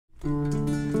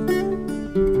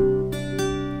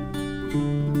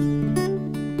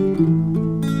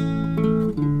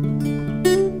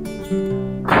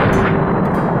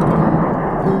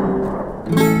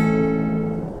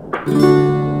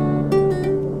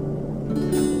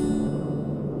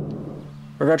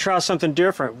We're gonna try something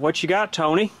different. What you got,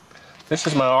 Tony? This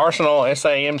is my Arsenal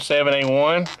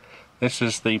SAM-7A1. This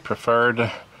is the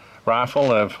preferred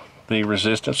rifle of the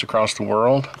resistance across the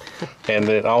world. And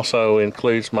it also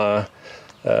includes my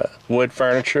wood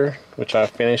furniture, which I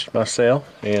finished myself.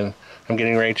 And I'm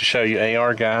getting ready to show you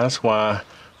AR guys why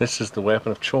this is the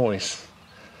weapon of choice.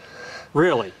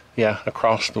 Really? Yeah,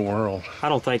 across the world. I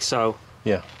don't think so.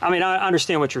 Yeah. I mean, I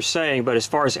understand what you're saying, but as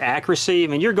far as accuracy, I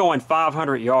mean, you're going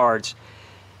 500 yards.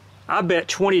 I bet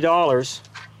 $20.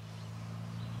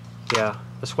 Yeah,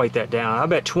 let's weight that down. I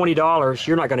bet $20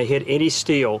 you're not going to hit any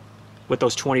steel with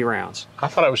those 20 rounds. I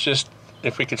thought it was just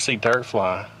if we could see dirt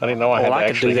fly. I didn't know I had to I could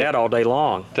actually do that all day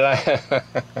long. Did I?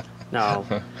 No.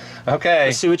 Okay.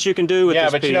 Let's see what you can do with this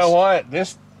piece. Yeah, but you know what?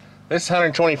 This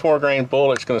 124 grain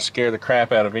bullet's going to scare the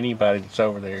crap out of anybody that's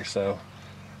over there. So.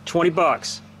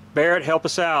 $20. Barrett, help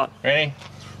us out. Ready?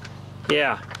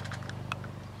 Yeah.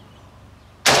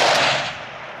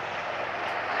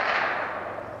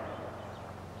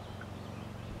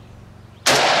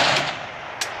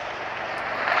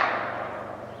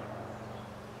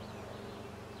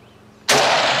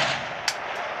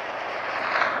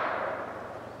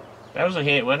 That was a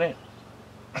hit, wasn't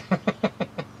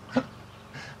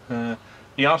it?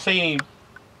 Y'all see any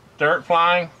dirt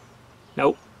flying?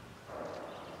 Nope.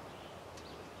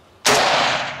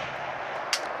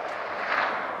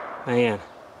 Man.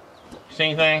 See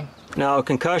anything? No,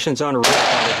 concussion's under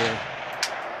here.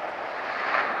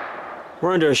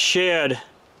 We're under a shed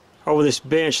over this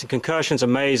bench. The concussion's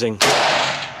amazing.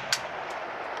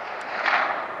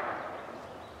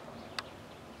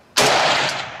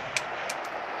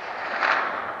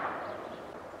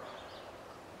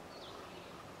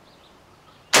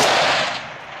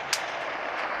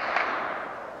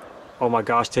 Oh my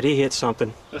gosh, did he hit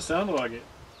something? That sounded like it.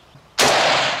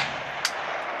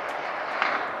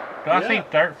 I see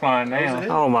dirt flying now.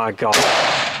 Oh my God.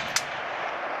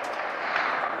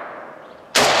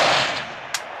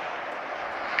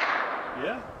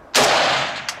 Yeah.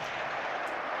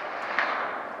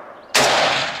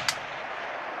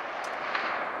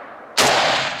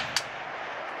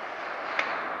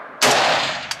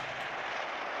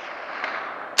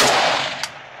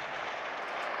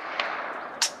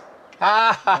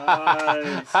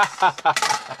 Nice.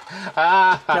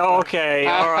 Okay,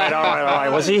 all right.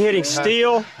 Was he hitting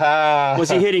steel? Was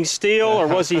he hitting steel or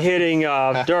was he hitting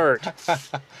dirt?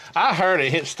 I heard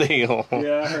it hit steel.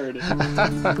 Yeah, I heard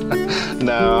it.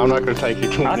 No, I'm not going to take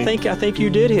your 20. I think you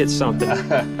did hit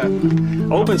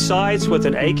something. Open sights with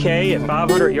an AK at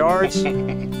 500 yards.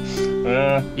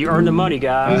 You earned the money,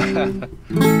 guy.